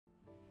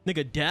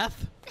Nigga,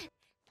 death?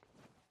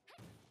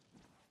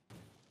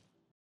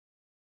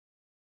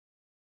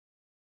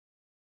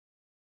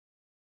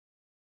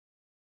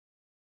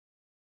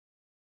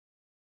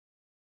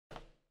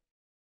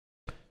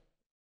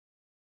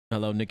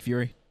 Hello, Nick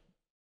Fury.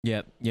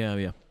 Yeah.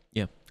 I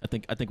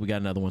think we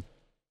got another one.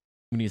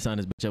 We need to sign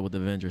this bitch up with the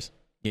Avengers.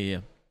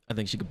 Yeah. I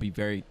think she could be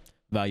very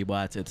valuable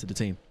asset to the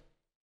team.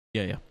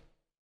 Yeah.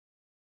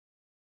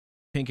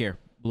 Pink hair,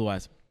 blue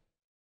eyes.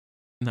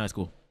 In high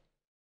school.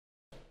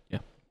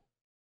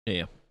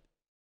 Yeah.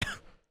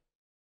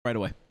 Right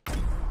away.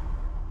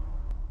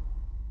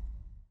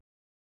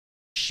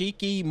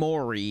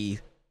 Shikimori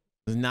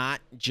is not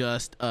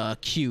just a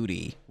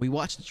cutie. We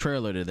watched the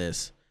trailer to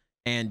this,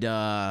 and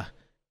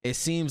it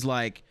seems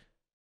like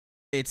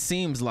the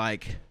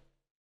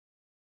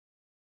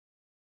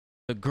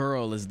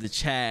girl is the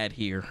Chad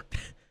here,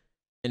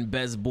 and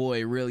best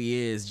boy really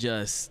is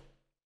just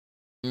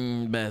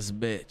best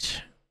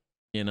bitch.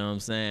 You know what I'm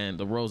saying?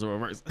 The roles are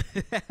reversed.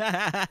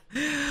 I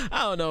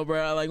don't know,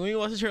 bro. Like, when you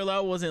watch the trailer, I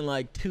wasn't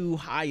like too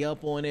high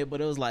up on it, but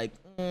it was like,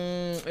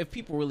 if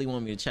people really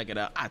want me to check it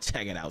out, I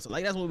check it out. So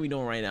like, that's what we're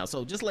doing right now.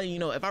 So just letting you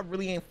know, if I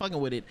really ain't fucking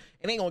with it,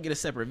 it ain't gonna get a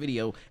separate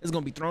video. It's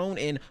gonna be thrown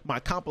in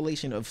my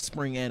compilation of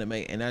spring anime,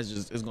 and that's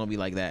just, it's gonna be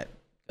like that,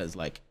 because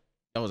like,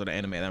 those are the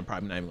anime that I'm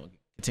probably not even gonna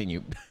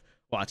continue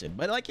watching.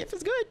 But like, if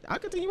it's good, I'll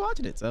continue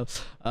watching it. So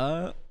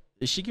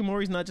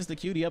Shikimori's Not Just a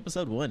Cutie,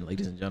 episode 1,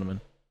 ladies and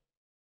gentlemen.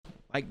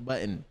 Like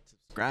button,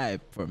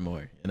 subscribe for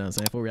more. You know what I'm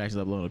saying? Full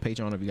reactions uploaded on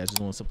Patreon if you guys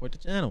just want to support the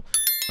channel.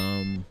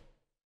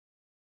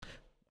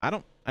 I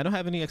don't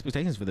have any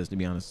expectations for this, to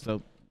be honest.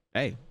 So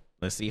hey,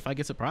 let's see if I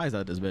get surprised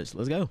out of this bitch.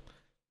 Let's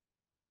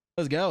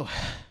go.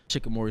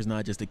 Shikimori's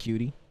Not Just a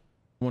Cutie.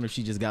 I wonder if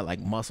she just got like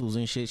muscles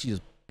and shit. She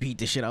just beat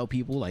the shit out of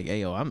people. Like,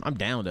 hey yo, I'm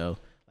down though.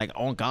 Like,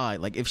 on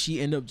God, like if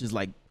she end up just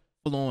like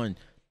full on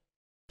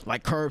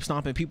like curb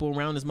stomping people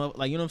around this mother,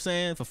 like, you know what I'm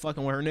saying, for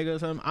fucking with her nigga or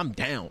something, I'm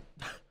down.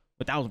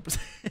 1000%.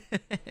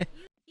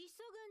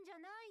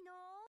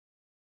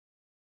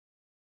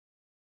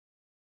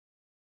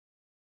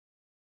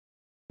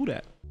 Who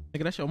that?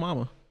 Nigga, that's your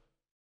mama.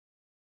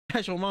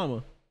 That's your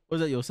mama. Or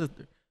is that your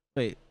sister?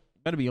 Wait,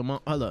 better be your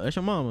mom. Hello, that's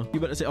your mama. You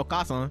better say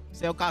Okasan.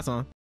 Say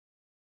Okasan.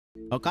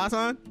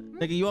 Okasan?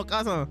 Nigga, you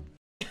Okasan.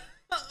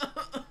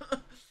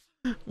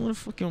 Where the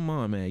fuck your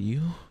mom at,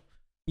 you?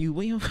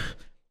 Where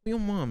your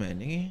mom at,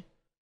 nigga?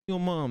 Your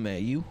mom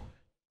at, you?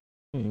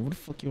 What the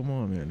fuck your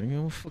mom at,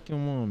 nigga? What the fuck your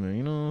mom at?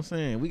 You know what I'm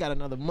saying? We got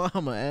another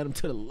mama, add him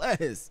to the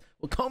list.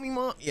 Well, call me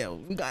mom. Yeah,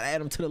 we gotta add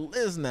him to the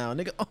list now,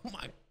 nigga. Oh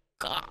my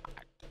God.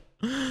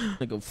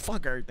 Nigga,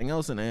 fuck everything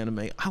else in the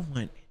anime. I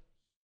want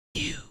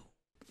you.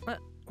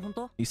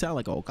 You sound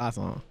like an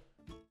Okasan.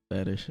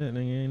 Better shit,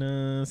 nigga, you know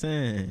what I'm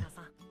saying?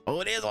 Oh,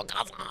 it is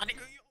Okasan,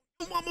 nigga.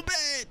 Your mama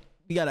bad.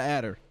 We gotta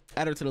add her.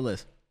 Add her to the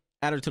list.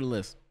 Add her to the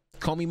list.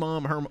 Call me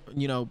mom, her,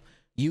 you know,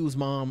 use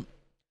mom.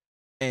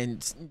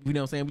 And you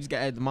know what I'm saying? We just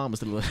gotta add the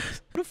mamas to the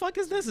list. Who the fuck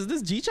is this? Is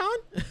this G-chan?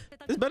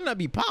 This better not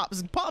be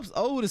Pops. Pops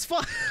old as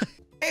fuck.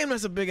 Damn,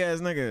 that's a big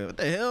ass nigga. What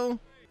the hell?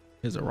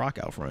 There's a rock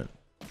out front.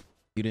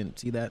 You didn't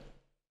see that?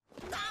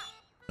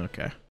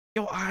 Okay.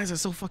 Your eyes are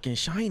so fucking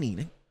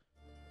shiny.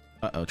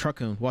 Uh-oh,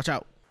 Truckun, watch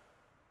out.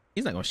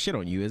 He's not gonna shit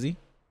on you, is he?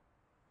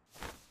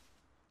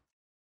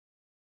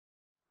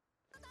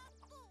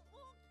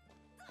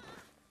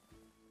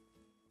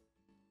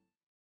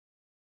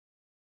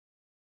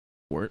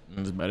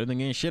 It's better than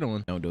getting shit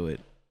on. Don't do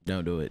it.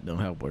 Don't do it. Don't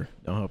help her.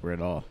 Don't help her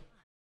at all.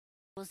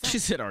 She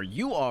said, are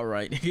you all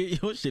right?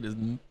 Your shit is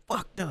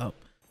fucked up.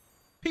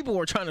 People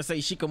were trying to say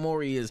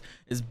Shikimori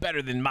is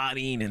better than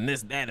MARIN and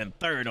this, that, and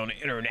third on the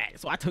internet.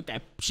 So I took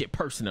that shit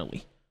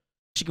personally.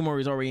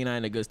 Shikimori's already not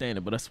in a good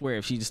standard, but I swear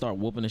if she just start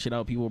whooping the shit out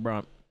of people,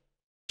 bro,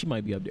 she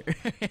might be up there.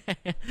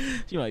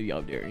 She might be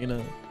up there, you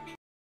know?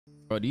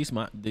 Bro, do you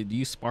smile? Do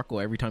you sparkle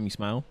every time you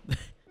smile? What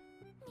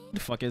the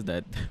fuck is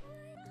that?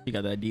 You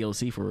got that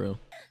DLC for real.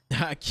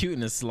 Cute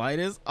in the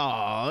slightest.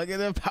 Oh, look at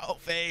that pout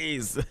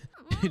face.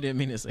 You didn't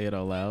mean to say it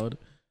out loud.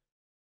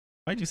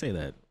 Why'd you say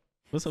that?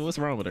 What's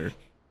wrong with her?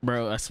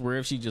 Bro, I swear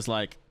if she just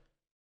like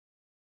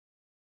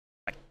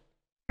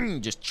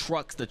just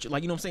trucks the,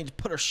 like, you know what I'm saying, just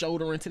put her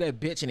shoulder into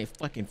that bitch and it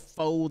fucking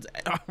folds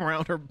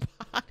around her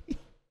body.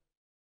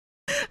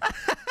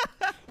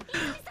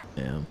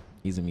 Damn,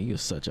 Izumi, you're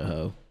such a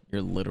hoe.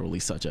 You're literally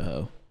such a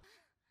hoe.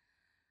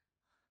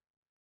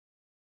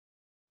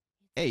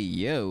 Hey,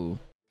 yo.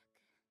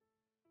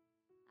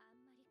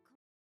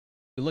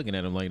 You're looking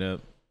at him like that.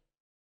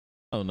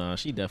 Oh, nah,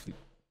 she definitely...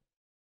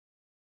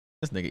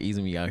 This nigga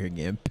Izumi out here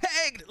getting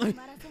pegged!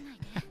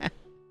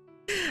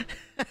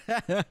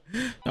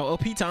 No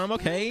OP time,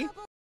 okay.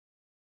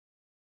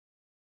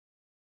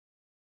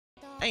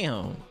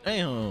 Damn.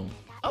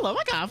 Hold up,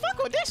 I gotta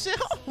fuck with this shit.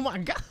 Oh my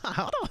God,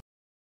 hold on.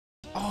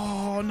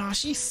 Oh, nah,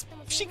 she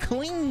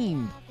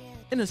clean.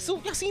 In the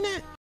suit, y'all seen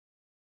that?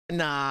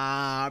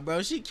 Nah,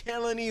 bro, she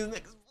killing these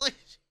niggas.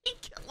 She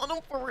killing them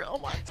for real. Oh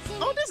my,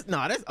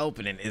 this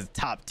opening is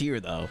top tier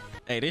though.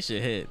 Hey, this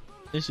shit hit.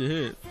 This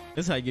is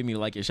how you get me to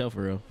like your show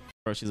for real.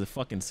 Bro, she's a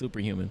fucking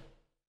superhuman.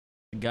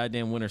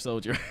 Goddamn Winter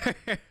Soldier.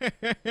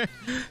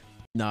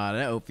 Nah,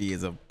 that OP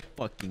is a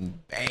fucking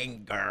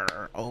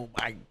banger. Oh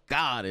my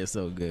god, it's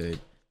so good.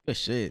 Good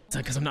shit. It's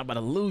like, cause I'm not about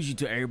to lose you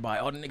to everybody.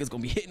 All the niggas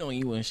gonna be hitting on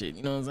you and shit.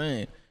 You know what I'm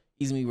saying?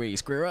 He's gonna be ready to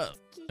square up.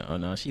 Oh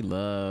no, she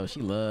love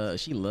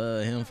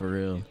him for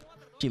real.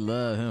 She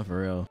love him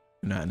for real.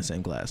 We're not in the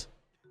same class.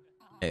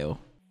 Hell.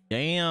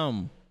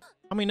 Damn.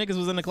 How many niggas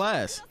was in the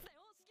class?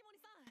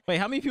 Wait,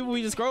 how many people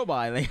we just scroll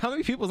by? Like, how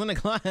many people's in the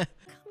class?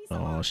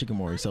 Oh,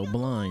 Shikimori's so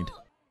blind.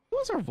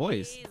 What's her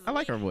voice? I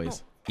like her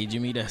voice. Did you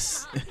meet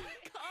us?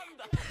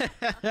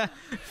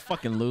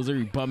 Fucking loser,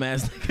 you bum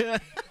ass nigga.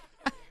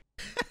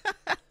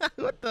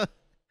 What the?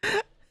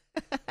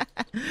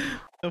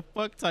 The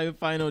fuck type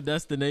Final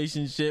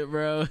Destination shit,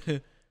 bro?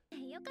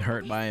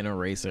 Hurt by an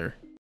eraser.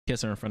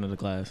 Kiss her in front of the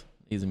class.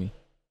 Easy me.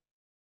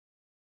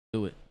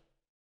 Do it.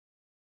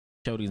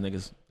 Show these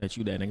niggas that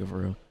you that nigga for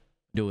real.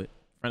 Do it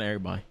in front of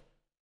everybody.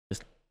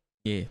 Just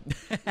yeah.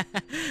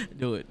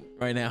 Do it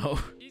right now.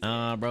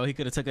 Bro, he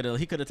could have took it.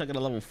 He could have taken it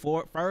a level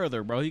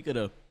further, bro. He could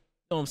have.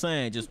 You know what I'm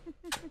saying? Just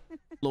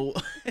little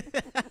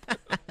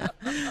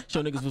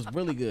show niggas was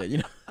really good.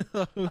 You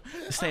know,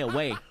 stay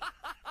away.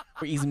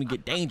 We're easy to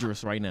get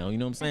dangerous right now. You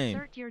know what I'm saying?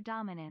 Assert your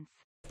dominance.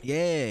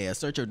 Yeah,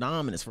 assert your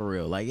dominance for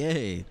real. Like,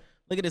 hey,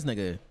 look at this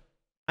nigga.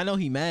 I know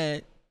he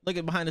mad. Look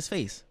at behind his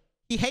face.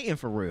 He hating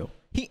for real.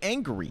 He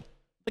angry.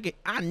 Look at.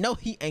 I know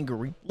he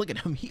angry. Look at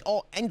him. He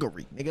all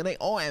angry, nigga. They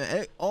all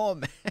mad.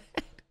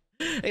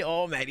 They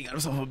all mad. He got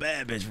himself a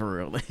bad bitch for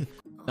real.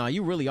 Nah,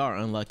 you really are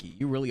unlucky.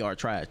 You really are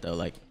trash though.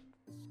 Like,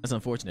 that's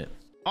unfortunate.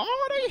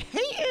 Oh, they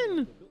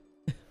hating.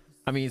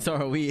 I mean, so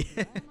are we.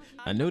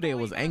 I knew they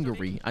was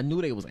angry. I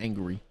knew they was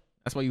angry.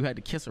 That's why you had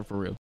to kiss her for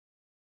real.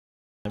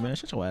 Hey, man,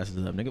 shut your asses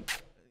up, nigga. You know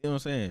what I'm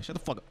saying? Shut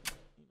the fuck up.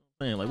 You know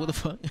what I'm saying? Like, what the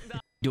fuck?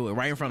 Do it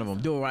right in front of them.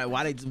 Do it right.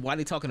 Why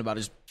they talking about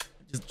it?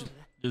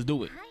 Just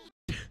do it.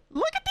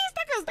 Look at these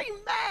niggas. They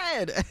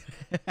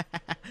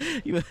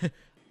mad. You.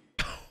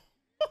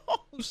 Oh,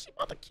 she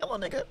about to kill a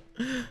nigga.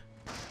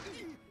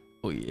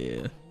 Oh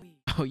yeah.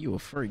 Oh, you a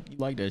freak. You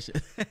like that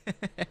shit.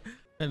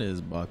 That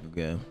is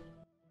Bakugan.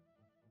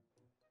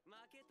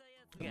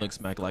 Looks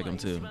smack like him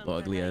too.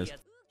 Ugly ass.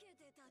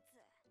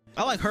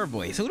 I like her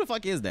voice. Who the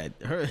fuck is that?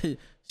 Her.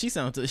 She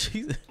sounds.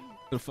 She's.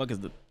 Who the fuck is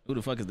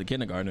the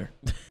kindergartner?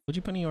 What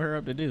you putting your hair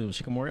up to do,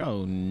 Shikimori?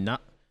 Oh, nah,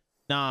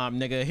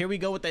 nigga. Here we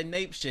go with that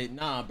nape shit.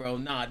 Nah, bro.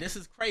 Nah, this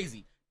is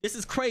crazy. This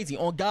is crazy.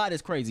 On God,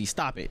 it's crazy.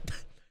 Stop it.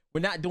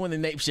 We're not doing the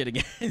nape shit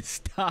again.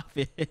 Stop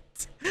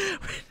it.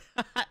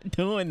 We're not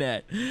doing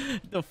that.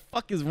 The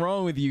fuck is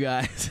wrong with you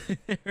guys?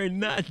 We're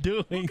not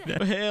doing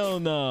that. Hell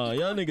no.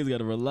 Y'all niggas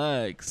gotta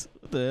relax.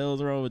 What the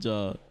hell's wrong with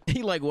y'all?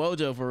 He like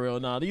Wojo for real.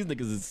 Nah, these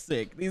niggas is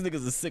sick. These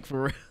niggas is sick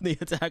for real. The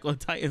Attack on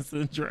Titan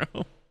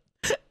syndrome.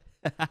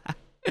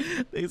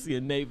 They see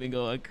a nape and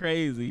going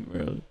crazy,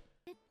 bro.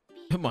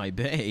 My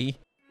bae.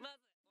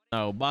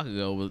 Oh,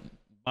 Bakugo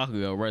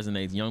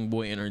resonates young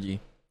boy energy.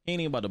 He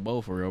ain't even about to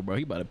bow for real, bro.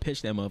 He about to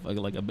pitch that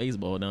motherfucker like a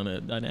baseball down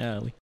the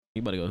alley. He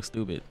about to go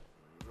stupid.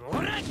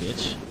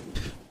 Bitch.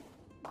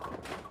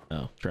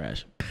 Oh,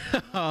 trash.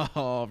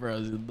 Oh, bro,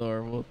 it's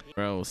adorable.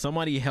 Bro,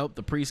 somebody help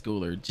the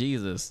preschooler.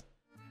 Jesus.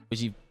 But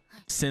she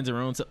sends her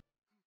own.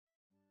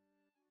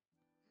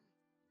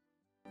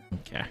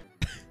 Okay.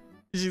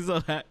 She's so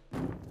happy.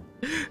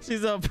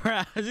 She's so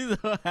proud. She's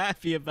so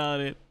happy about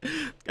it.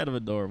 It's kind of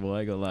adorable. I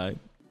ain't gonna lie.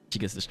 She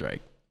gets the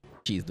strike.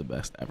 She's the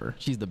best ever.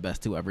 She's the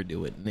best to ever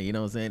do it. You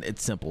know what I'm saying?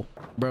 It's simple.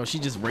 Bro, she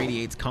just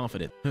radiates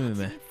confidence.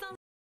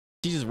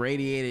 She just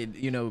radiated,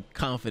 you know,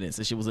 confidence,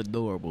 and she was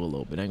adorable a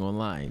little bit. I ain't gonna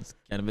lie. It's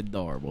kind of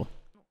adorable.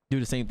 Do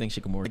the same thing,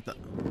 Shikimori.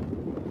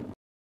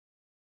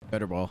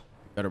 Gutter ball.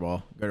 Gutter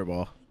ball. Gutter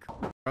ball.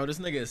 Bro, this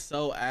nigga is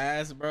so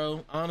ass,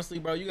 bro. Honestly,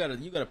 bro, you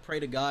gotta pray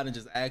to God and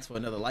just ask for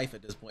another life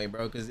at this point,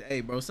 bro. Cause hey,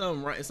 bro, something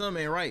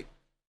ain't right.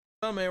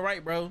 Something ain't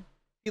right, bro.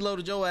 He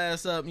loaded your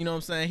ass up, you know what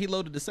I'm saying? He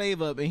loaded the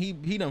save up and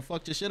he done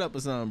fucked your shit up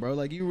or something, bro.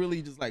 Like, you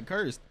really just like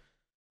cursed.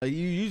 Like,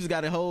 you just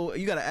gotta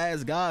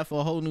ask God for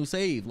a whole new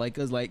save. Like,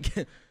 cause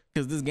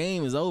this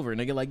game is over,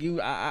 nigga. Like,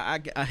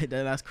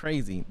 that's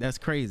crazy. That's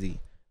crazy.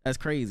 That's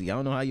crazy. I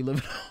don't know how you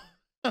live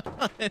it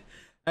up.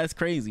 That's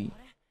crazy.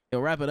 Yo,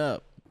 wrap it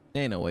up.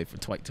 There ain't no way for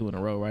 2 in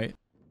a row, right?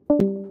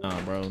 Nah,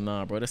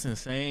 bro. That's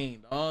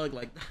insane, dog.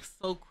 Like, that's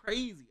so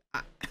crazy.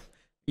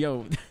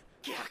 Yo,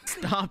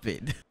 stop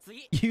it.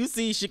 You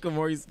see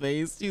Shikimori's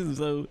face? She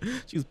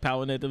was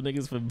pouting at them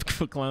niggas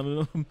for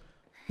clowning them.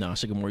 Nah,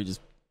 Shikimori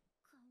just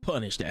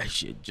punished that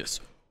shit.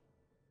 Just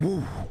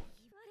woo.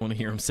 Want to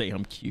hear him say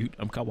I'm cute,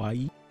 I'm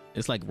kawaii?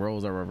 It's like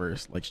roles are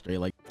reversed, like straight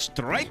like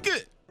strike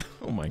it.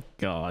 Oh my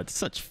god,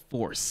 such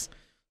force,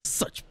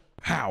 such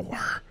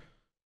power.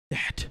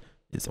 That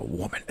is a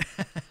woman.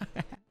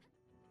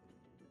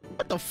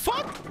 What the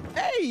fuck?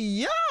 Hey,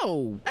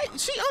 yo. Hey,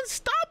 she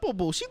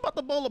unstoppable. She's about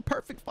to bowl a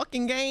perfect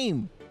fucking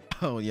game.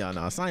 Oh yeah,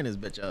 nah, sign this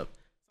bitch up.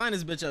 Sign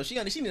this bitch up.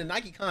 She need a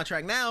Nike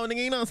contract now,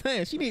 nigga. You know what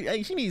I'm saying? She need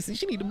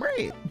the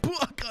bread.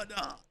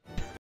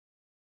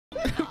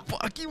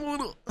 Fuck you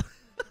wanna.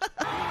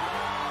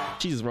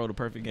 She just wrote a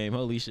perfect game.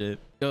 Holy shit.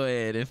 Go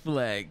ahead and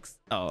flex.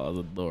 Oh, that was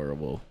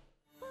adorable.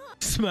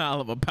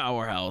 Smile of a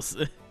powerhouse.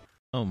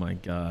 Oh my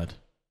god.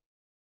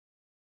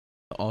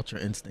 The Ultra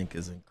Instinct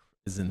is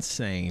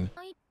insane.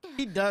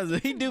 He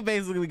does. He do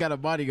basically got a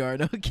bodyguard,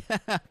 no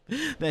cap,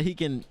 that he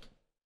can.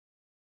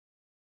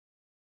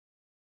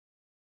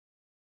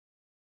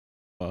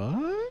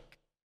 Fuck.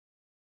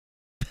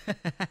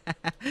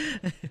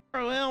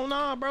 Bro, hell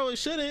nah, bro. It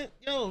shouldn't.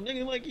 Yo,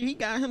 nigga, like he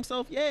got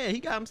himself. Yeah, he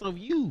got himself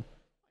you.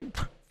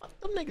 Fuck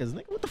them niggas,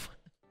 nigga. What the fuck?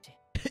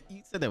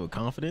 You said that with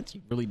confidence.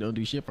 You really don't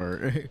do shit for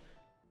her.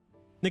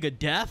 Nigga,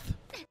 death.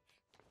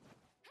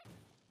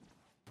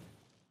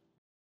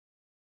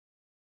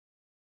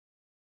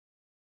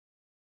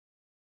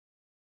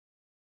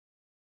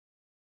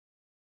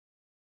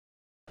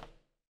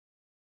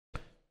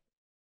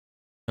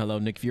 Hello,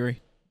 Nick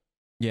Fury.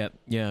 Yeah.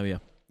 I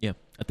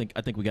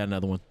think we got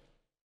another one.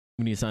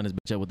 We need to sign this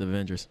bitch up with the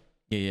Avengers.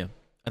 Yeah.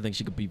 I think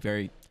she could be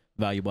very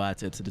valuable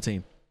asset to the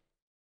team.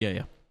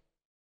 Yeah.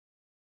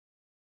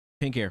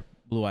 Pink hair,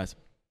 blue eyes.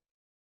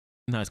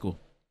 In high school.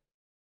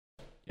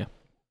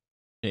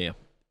 Yeah.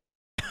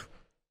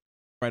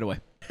 Right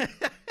away.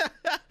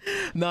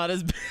 Nah,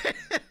 this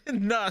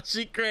nah,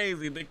 she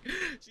crazy, nigga.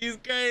 She's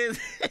crazy.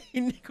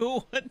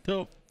 Nigga, what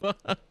the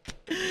fuck?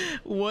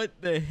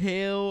 What the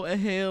hell?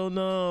 Hell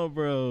no,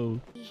 bro.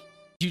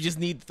 You just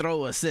need to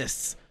throw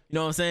assists. You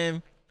know what I'm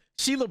saying?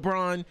 She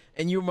LeBron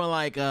and you're more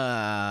like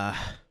a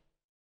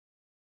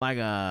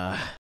Mario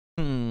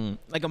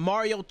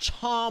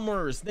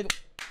Chalmers, nigga.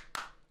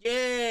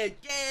 Yeah,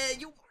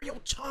 you Mario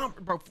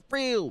Chalmers, bro. For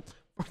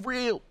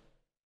real.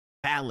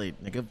 Valid,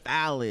 nigga,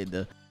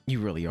 valid. You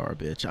really are a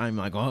bitch. I'm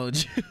like, oh,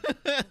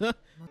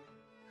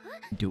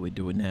 do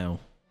it now.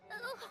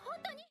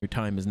 Your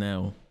time is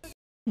now.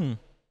 Okay.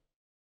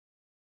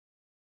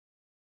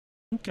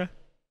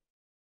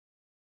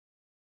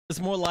 It's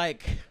more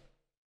like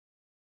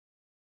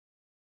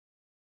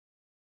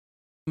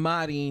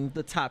Marin,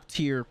 the top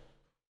tier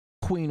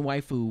queen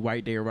waifu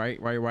right there, right?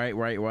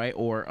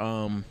 Or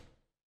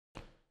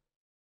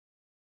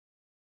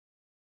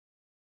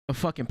a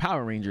fucking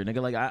Power Ranger, nigga.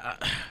 Like I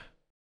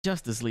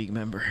Justice League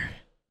member,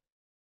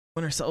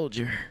 Winter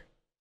Soldier,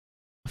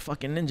 a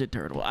fucking Ninja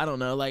Turtle. I don't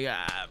know, like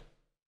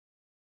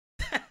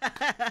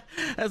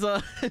that's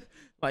a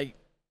like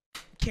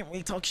can't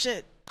really talk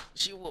shit.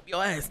 She whoop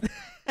your ass.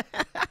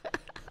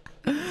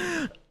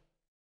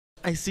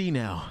 I see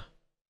now.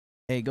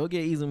 Hey, go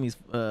get Izumi's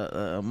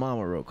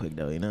mama real quick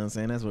though, you know what I'm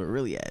saying? That's where it's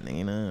really at,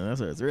 you know?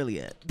 That's where it's really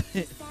at.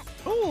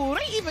 Oh,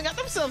 they even got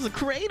themselves a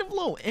creative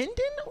little ending?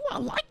 Oh, I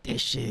like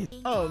this shit.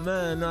 Oh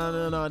man,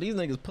 no. These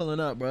niggas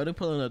pulling up, bro. They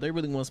pulling up. They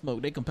really want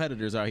smoke. They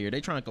competitors out here.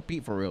 They trying to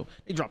compete for real.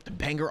 They dropped the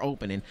banger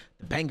opening,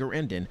 the banger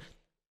ending.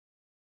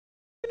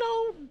 You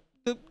know,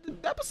 the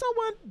episode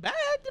went bad,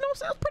 you know what I'm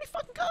saying? It was pretty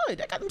fucking good.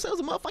 They got themselves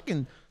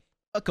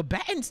a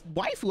combatant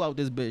waifu out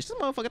this bitch. This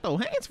motherfucker throw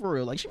hands for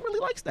real. Like, she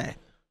really likes that.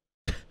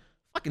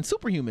 Fucking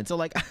superhuman. So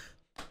like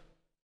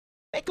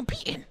they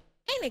competing and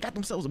they got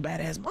themselves a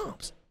badass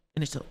moms,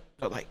 and it's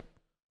like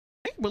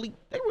they really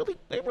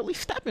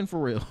stepping for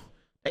real.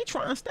 They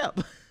trying to step.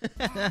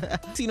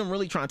 See them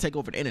really trying to take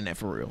over the internet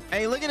for real.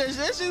 Hey, look at this.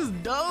 This is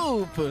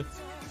dope.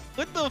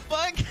 What the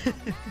fuck?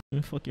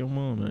 Fuck your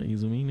mom, man.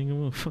 Izumi,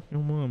 nigga. Fuck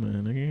your mom,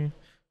 man. Nigga.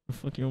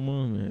 Fuck your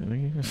mom, man.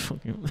 Nigga.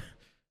 Fuck your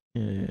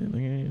yeah,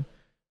 nigga.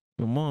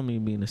 Your mom need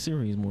to be in the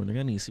series more, nigga.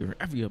 I need to see her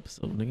every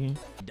episode, nigga.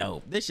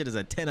 Dope. This shit is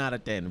a 10 out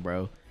of 10,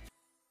 bro.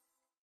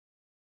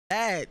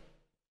 That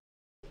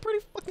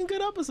pretty fucking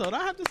good episode,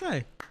 I have to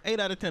say. 8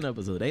 out of 10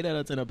 episode. 8 out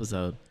of 10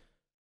 episode.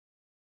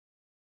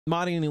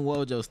 Marin and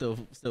Wojo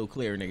still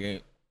clear,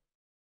 nigga.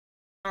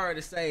 Sorry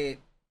to say it.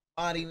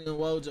 Marin and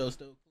Wojo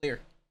still clear.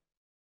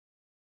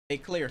 They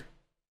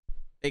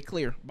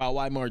clear by a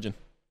wide margin.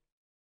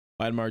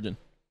 Wide margin.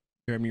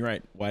 You heard me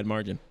right. Wide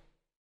margin.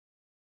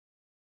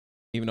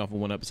 Even off of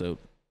one episode.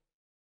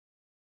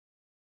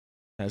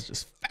 That's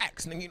just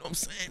facts, nigga. You know what I'm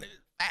saying? It's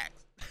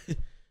facts.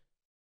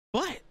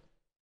 But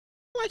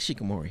I like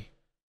Shikimori.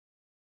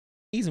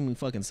 Izumi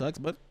fucking sucks,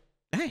 but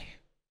hey,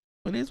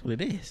 it is what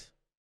it is.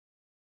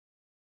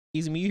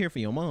 Izumi, you here for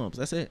your moms.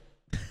 That's it.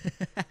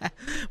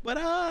 But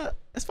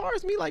as far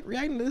as me like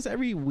reacting to this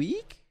every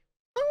week,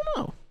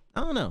 I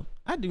don't know.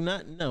 I do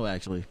not know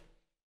actually.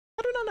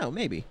 I do not know.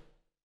 Maybe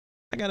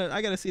I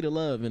gotta see the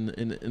love in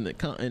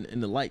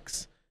the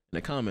likes, in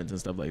the comments and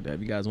stuff like that.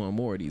 If you guys want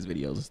more of these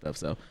videos and stuff,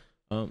 so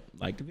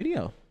like the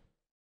video,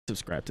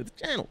 subscribe to the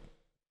channel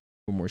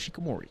for more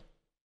Shikimori.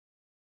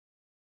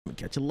 I'm gonna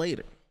catch you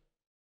later.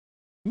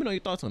 Let me know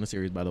your thoughts on the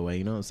series, by the way.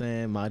 You know what I'm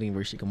saying? Marin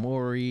versus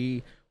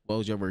Shikimori,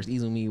 Wojo versus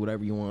Izumi,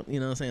 whatever you want. You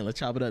know what I'm saying? Let's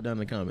chop it up down in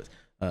the comments.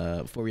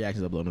 For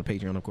reactions upload on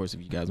Patreon, of course,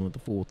 if you guys want the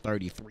full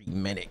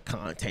 33-minute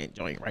content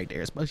joint right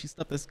there, especially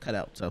stuff that's cut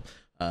out. So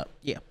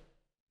yeah,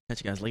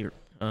 catch you guys later.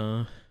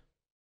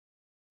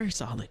 Very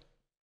solid.